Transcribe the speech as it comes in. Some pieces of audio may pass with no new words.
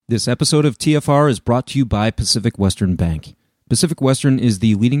This episode of TFR is brought to you by Pacific Western Bank. Pacific Western is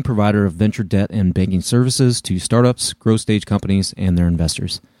the leading provider of venture debt and banking services to startups, growth stage companies, and their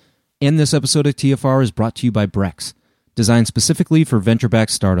investors. And this episode of TFR is brought to you by Brex. Designed specifically for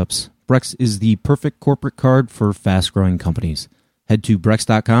venture-backed startups, Brex is the perfect corporate card for fast-growing companies. Head to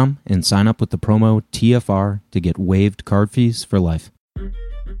Brex.com and sign up with the promo TFR to get waived card fees for life.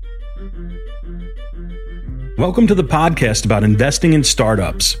 Welcome to the podcast about investing in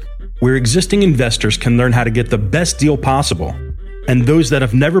startups, where existing investors can learn how to get the best deal possible, and those that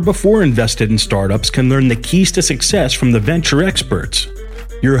have never before invested in startups can learn the keys to success from the venture experts.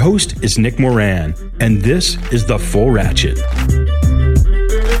 Your host is Nick Moran, and this is The Full Ratchet.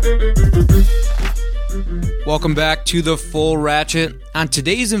 Welcome back to The Full Ratchet. On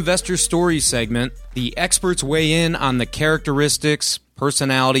today's Investor Stories segment, the experts weigh in on the characteristics,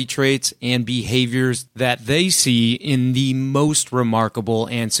 personality traits, and behaviors that they see in the most remarkable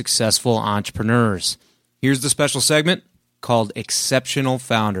and successful entrepreneurs. Here's the special segment called Exceptional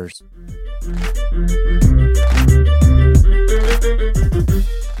Founders.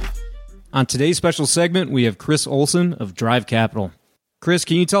 On today's special segment, we have Chris Olsen of Drive Capital. Chris,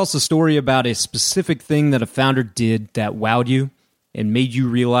 can you tell us a story about a specific thing that a founder did that wowed you and made you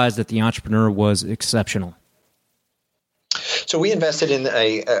realize that the entrepreneur was exceptional? So we invested in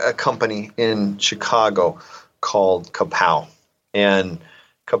a company in Chicago called Kapow. And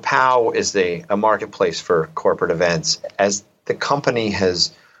Kapow is a marketplace for corporate events. As the company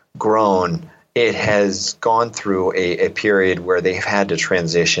has grown, it has gone through a period where they've had to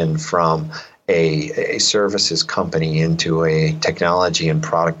transition from a services company into a technology and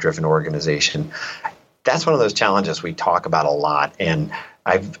product-driven organization. That's one of those challenges we talk about a lot, and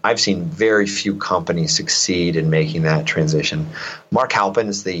I've seen very few companies succeed in making that transition. Mark Halpin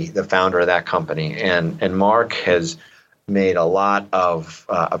is the founder of that company, and Mark has made a lot of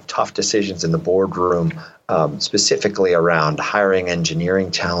tough decisions in the boardroom, specifically around hiring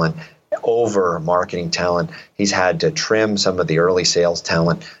engineering talent over marketing talent. He's had to trim some of the early sales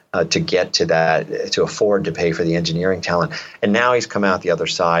talent to get to that, to afford to pay for the engineering talent. And now he's come out the other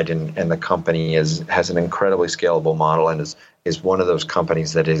side, and the company has an incredibly scalable model and is one of those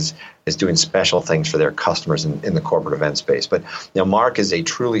companies that is doing special things for their customers in the corporate event space. But Mark is a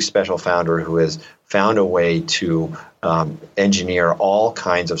truly special founder who has found a way to engineer all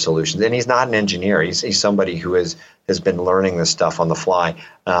kinds of solutions. And he's not an engineer. He's somebody who has been learning this stuff on the fly,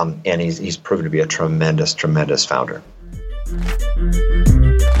 and he's proven to be a tremendous, tremendous founder.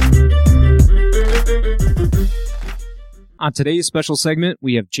 On today's special segment,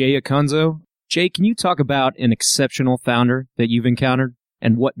 we have Jay Acunzo. Jay, can you talk about an exceptional founder that you've encountered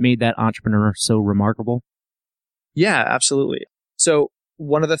and what made that entrepreneur so remarkable? Yeah, absolutely. So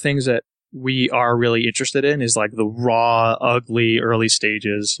one of the things that we are really interested in is like the raw, ugly early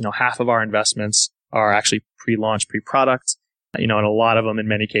stages. Half of our investments are actually pre-launch, pre-product, and a lot of them in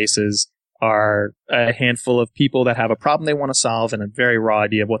many cases are a handful of people that have a problem they want to solve and a very raw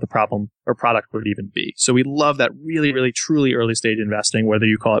idea of what the problem or product would even be. So we love that really, really, truly early stage investing, whether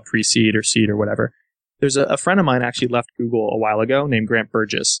you call it pre-seed or seed or whatever. There's a friend of mine actually left Google a while ago named Grant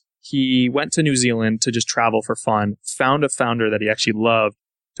Burgess. He went to New Zealand to just travel for fun, found a founder that he actually loved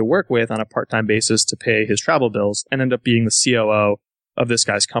to work with on a part-time basis to pay his travel bills, and ended up being the COO of this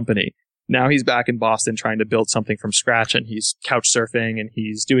guy's company. Now he's back in Boston trying to build something from scratch, and he's couch surfing and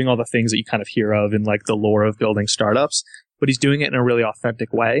he's doing all the things that you kind of hear of in like the lore of building startups, but he's doing it in a really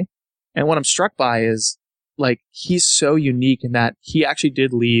authentic way. And what I'm struck by is like he's so unique in that he actually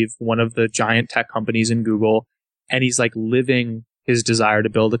did leave one of the giant tech companies in Google, and he's like living his desire to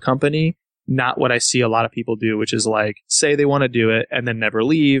build a company, not what I see a lot of people do, which is like say they want to do it and then never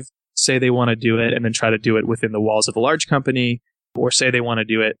leave, say they want to do it and then try to do it within the walls of a large company, or say they want to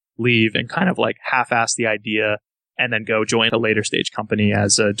do it, leave, and kind of like half-ass the idea and then go join a later stage company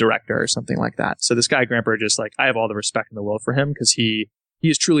as a director or something like that. So this guy, Grant Burgess, like I have all the respect in the world for him because he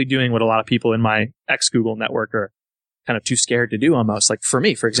is truly doing what a lot of people in my ex-Google network are kind of too scared to do almost. Like for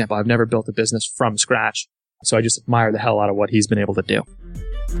me, for example, I've never built a business from scratch. So I just admire the hell out of what he's been able to do.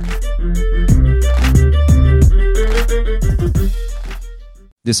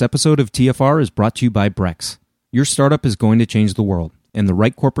 This episode of TFR is brought to you by Brex. Your startup is going to change the world, and the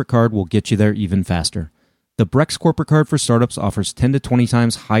right corporate card will get you there even faster. The Brex corporate card for startups offers 10 to 20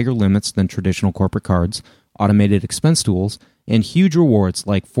 times higher limits than traditional corporate cards, automated expense tools, and huge rewards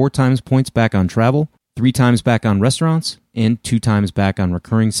like 4 times points back on travel, 3 times back on restaurants, and 2 times back on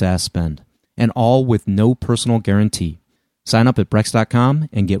recurring SaaS spend. And all with no personal guarantee. Sign up at Brex.com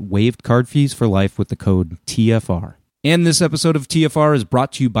and get waived card fees for life with the code TFR. And this episode of TFR is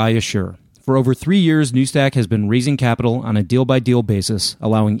brought to you by Assure. For over 3 years, Newstack has been raising capital on a deal-by-deal basis,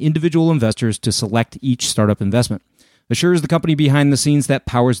 allowing individual investors to select each startup investment. Assure is the company behind the scenes that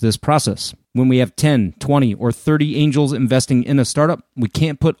powers this process. When we have 10, 20, or 30 angels investing in a startup, we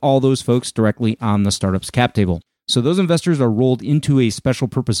can't put all those folks directly on the startup's cap table. So those investors are rolled into a special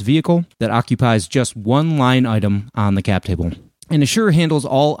purpose vehicle that occupies just one line item on the cap table. And Assure handles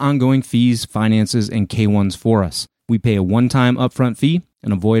all ongoing fees, finances, and K1s for us. We pay a one-time upfront fee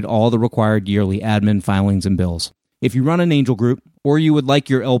and avoid all the required yearly admin filings and bills. If you run an angel group, or you would like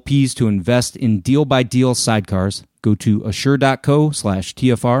your LPs to invest in deal-by-deal sidecars, go to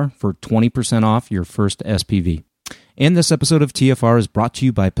assure.co/TFR for 20% off your first SPV. And this episode of TFR is brought to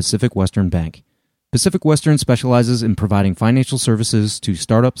you by Pacific Western Bank. Pacific Western specializes in providing financial services to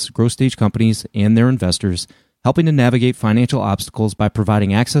startups, growth stage companies, and their investors, helping to navigate financial obstacles by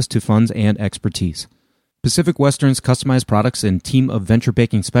providing access to funds and expertise. Pacific Western's customized products and team of venture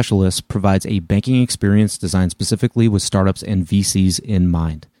banking specialists provides a banking experience designed specifically with startups and VCs in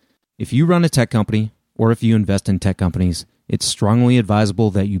mind. If you run a tech company, or if you invest in tech companies, it's strongly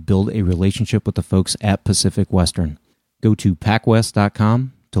advisable that you build a relationship with the folks at Pacific Western. Go to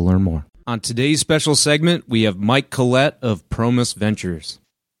pacwest.com to learn more. On today's special segment, we have Mike Collett of Promus Ventures.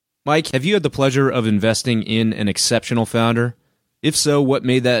 Mike, have you had the pleasure of investing in an exceptional founder? If so, what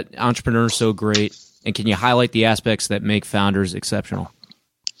made that entrepreneur so great? And can you highlight the aspects that make founders exceptional?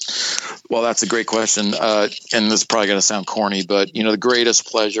 Well, that's a great question. And this is probably going to sound corny, but, the greatest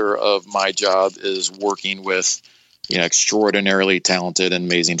pleasure of my job is working with, extraordinarily talented and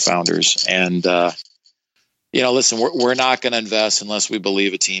amazing founders. And, listen, we're not going to invest unless we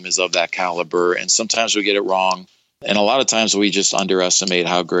believe a team is of that caliber. And sometimes we get it wrong. And a lot of times we just underestimate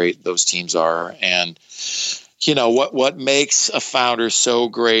how great those teams are. And, what makes a founder so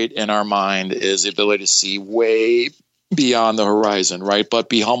great in our mind is the ability to see way beyond the horizon, right? But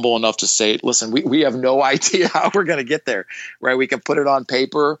be humble enough to say, listen, we have no idea how we're going to get there, right? We can put it on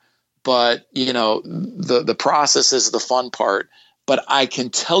paper, but, the process is the fun part. But I can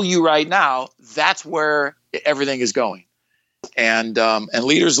tell you right now, that's where everything is going. And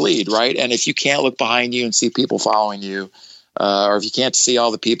leaders lead, right? And if you can't look behind you and see people following you, or if you can't see all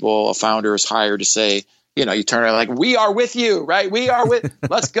the people a founder is hired to say, you turn around like, we are with you, right? We are with,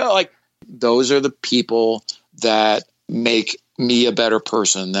 let's go. Like, those are the people that make me a better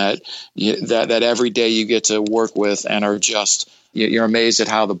person, that every day you get to work with and are just, you're amazed at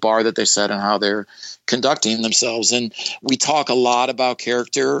how the bar that they set and how they're conducting themselves. And we talk a lot about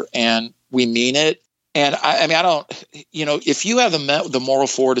character and we mean it. And I don't, if you have the moral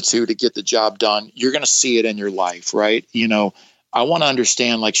fortitude to get the job done, you're going to see it in your life, right? I want to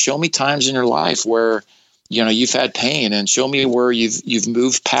understand, like, show me times in your life where, you've had pain, and show me where you've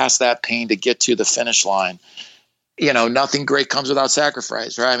moved past that pain to get to the finish line. Nothing great comes without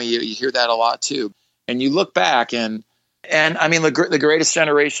sacrifice, right? I mean, you hear that a lot too. And you look back and I mean, the greatest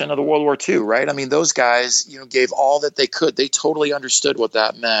generation of the World War II, right? I mean, those guys, gave all that they could. They totally understood what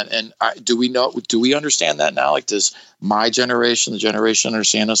that meant. And do we understand that now? Like, does my generation, the generation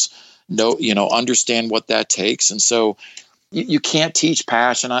understand us, understand what that takes? And so you can't teach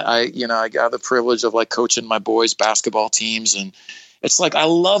passion. I got the privilege of, like, coaching my boys' basketball teams, and it's like, I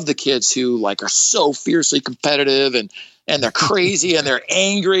love the kids who, like, are so fiercely competitive and they're crazy and they're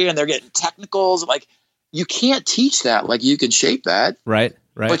angry and they're getting technicals. Like, you can't teach that. Like, you can shape that. Right.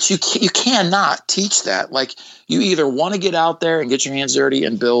 But you cannot teach that. Like, you either want to get out there and get your hands dirty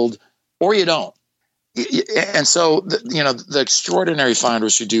and build, or you don't. And so, the extraordinary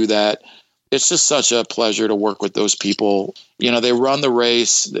founders who do that, it's just such a pleasure to work with those people. They run the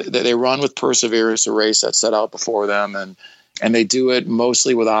race. They run with perseverance, a race that's set out before them. And they do it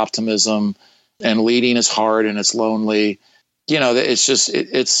mostly with optimism, and leading is hard and it's lonely.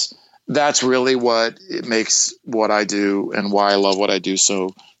 That's really what it makes what I do and why I love what I do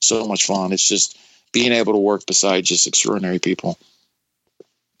so much fun. It's just being able to work beside just extraordinary people.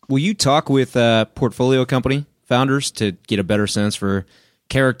 Will you talk with portfolio company founders to get a better sense for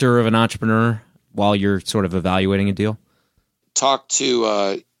character of an entrepreneur while you're sort of evaluating a deal? Talk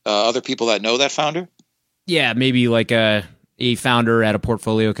to other people that know that founder? Yeah, maybe like a founder at a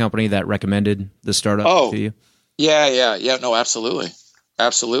portfolio company that recommended the startup to you. Yeah. No, absolutely.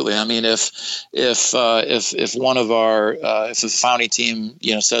 I mean, if one of our if the founding team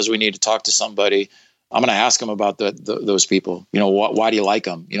says we need to talk to somebody, I'm going to ask them about those people. Why do you like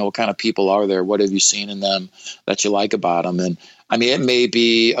them? What kind of people are there? What have you seen in them that you like about them? And I mean, it may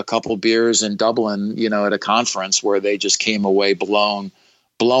be a couple beers in Dublin, at a conference where they just came away blown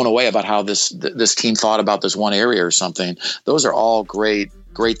away about how this team thought about this one area or something. Those are all great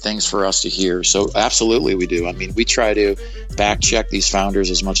great things for us to hear. So absolutely we do. I mean, we try to back check these founders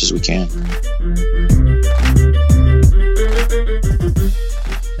as much as we can.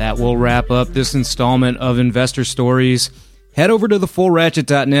 That will wrap up this installment of Investor Stories. Head over to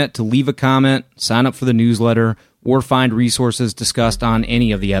thefullratchet.net to leave a comment, sign up for the newsletter, or find resources discussed on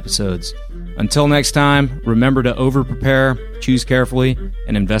any of the episodes. Until next time, remember to over-prepare, choose carefully,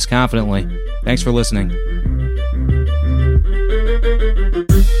 and invest confidently. Thanks for listening.